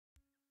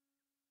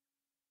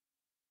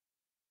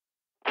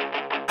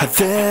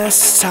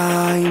This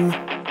time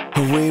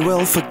we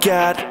will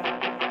forget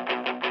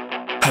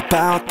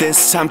about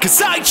this time,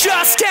 'cause I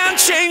just can't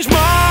change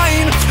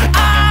mine.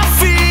 I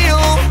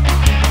feel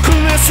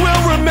this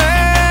will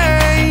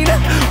remain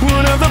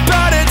one of the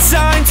better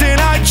times, and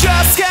I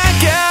just can't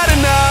get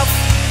enough.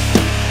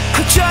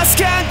 I just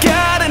can't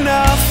get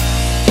enough.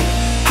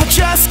 I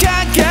just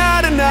can't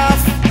get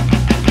enough.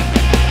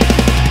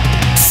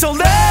 So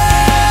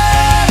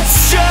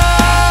let's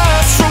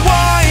just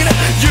rewind.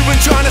 You've been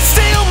trying to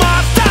steal my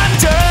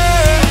thunder,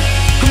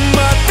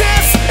 but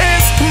this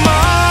is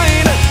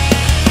mine.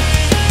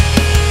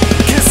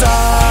 'Cause I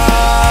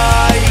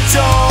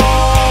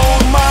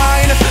don't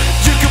mind.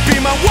 You could be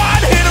my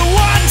one-hit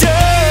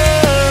wonder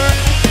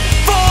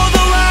for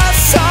the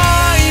last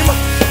time.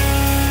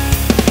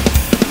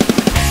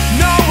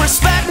 No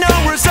respect, no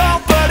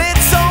result, but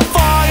it's so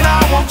fine.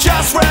 I won't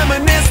just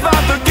reminisce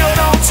about the good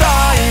old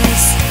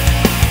times.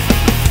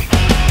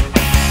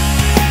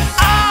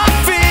 I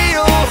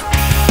feel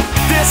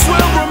this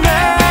will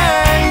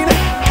remain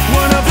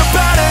one of the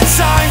better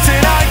times,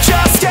 and I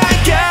just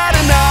can't get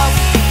enough.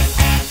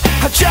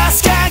 I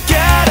just can't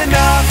get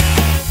enough.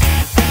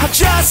 I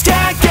just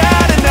can't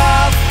get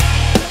enough.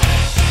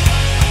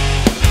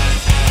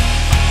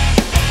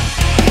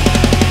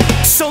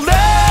 So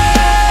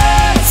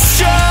let's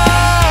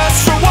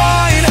just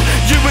rewind.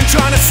 You've been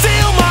trying to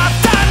steal my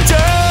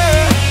thunder,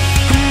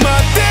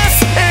 but this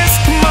is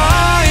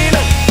mine.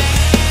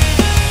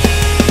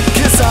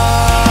 'Cause I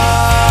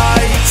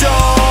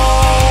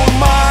don't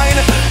mind.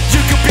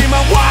 You could be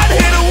my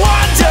one-hit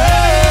wonder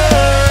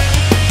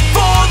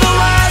for the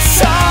last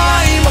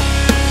time.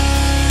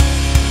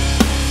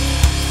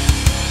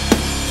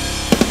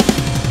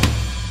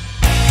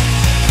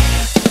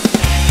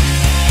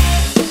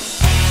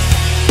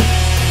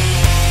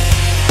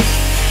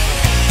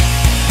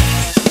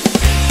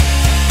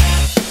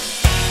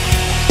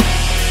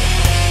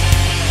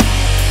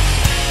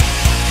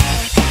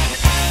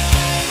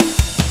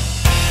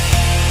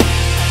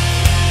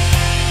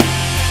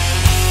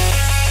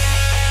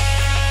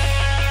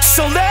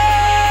 So let's